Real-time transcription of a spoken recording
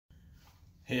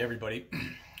Hey everybody,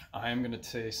 I'm going to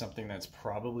say something that's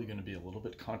probably going to be a little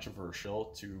bit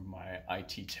controversial to my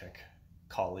IT tech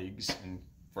colleagues and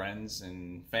friends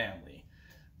and family.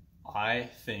 I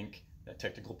think that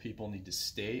technical people need to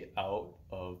stay out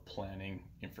of planning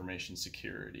information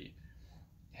security.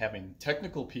 Having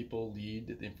technical people lead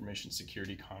the information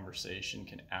security conversation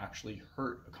can actually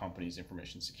hurt a company's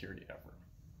information security effort.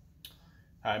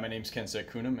 Hi, my name is Ken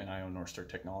Sakunam and I own Northstar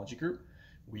Technology Group.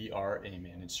 We are a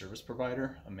managed service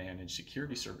provider, a managed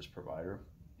security service provider,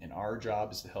 and our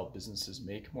job is to help businesses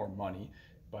make more money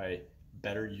by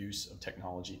better use of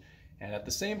technology and at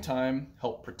the same time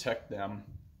help protect them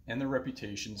and their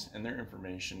reputations and their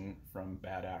information from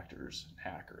bad actors and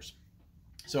hackers.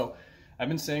 So I've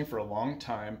been saying for a long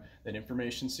time that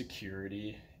information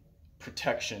security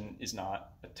protection is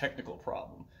not a technical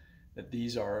problem, that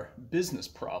these are business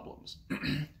problems.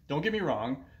 Don't get me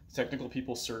wrong, technical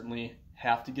people certainly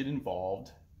have to get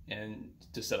involved and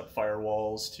to set up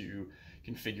firewalls, to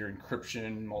configure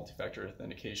encryption, multi-factor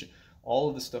authentication, all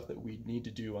of the stuff that we need to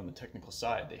do on the technical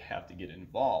side, they have to get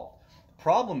involved. The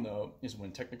problem though is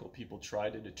when technical people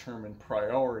try to determine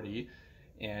priority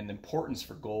and importance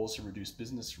for goals to reduce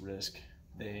business risk,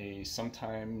 they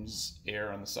sometimes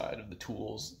err on the side of the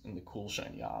tools and the cool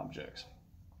shiny objects.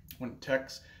 When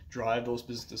techs drive those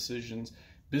business decisions,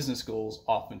 business goals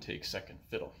often take second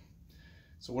fiddle.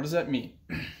 So what does that mean?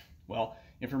 Well,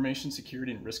 information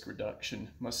security and risk reduction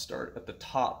must start at the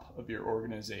top of your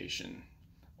organization.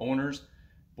 Owners,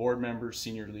 board members,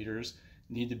 senior leaders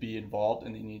need to be involved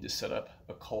and they need to set up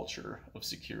a culture of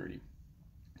security.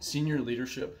 Senior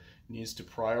leadership needs to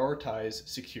prioritize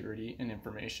security and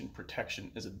information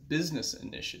protection as a business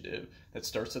initiative that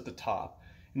starts at the top,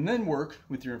 and then work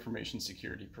with your information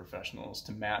security professionals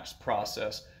to match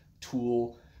process,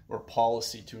 tool, or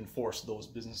policy to enforce those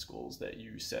business goals that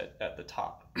you set at the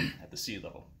top, at the C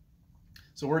level.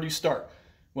 So where do you start?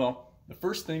 Well, the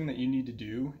first thing that you need to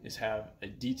do is have a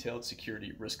detailed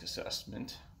security risk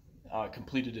assessment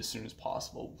completed as soon as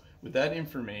possible. With that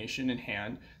information in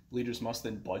hand, leaders must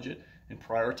then budget and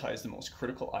prioritize the most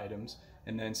critical items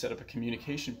and then set up a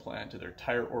communication plan to their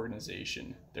entire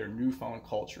organization, their newfound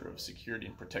culture of security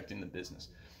and protecting the business.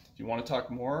 If you want to talk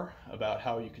more about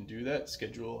how you can do that,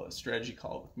 schedule a strategy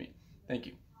call with me. Thank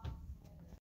you.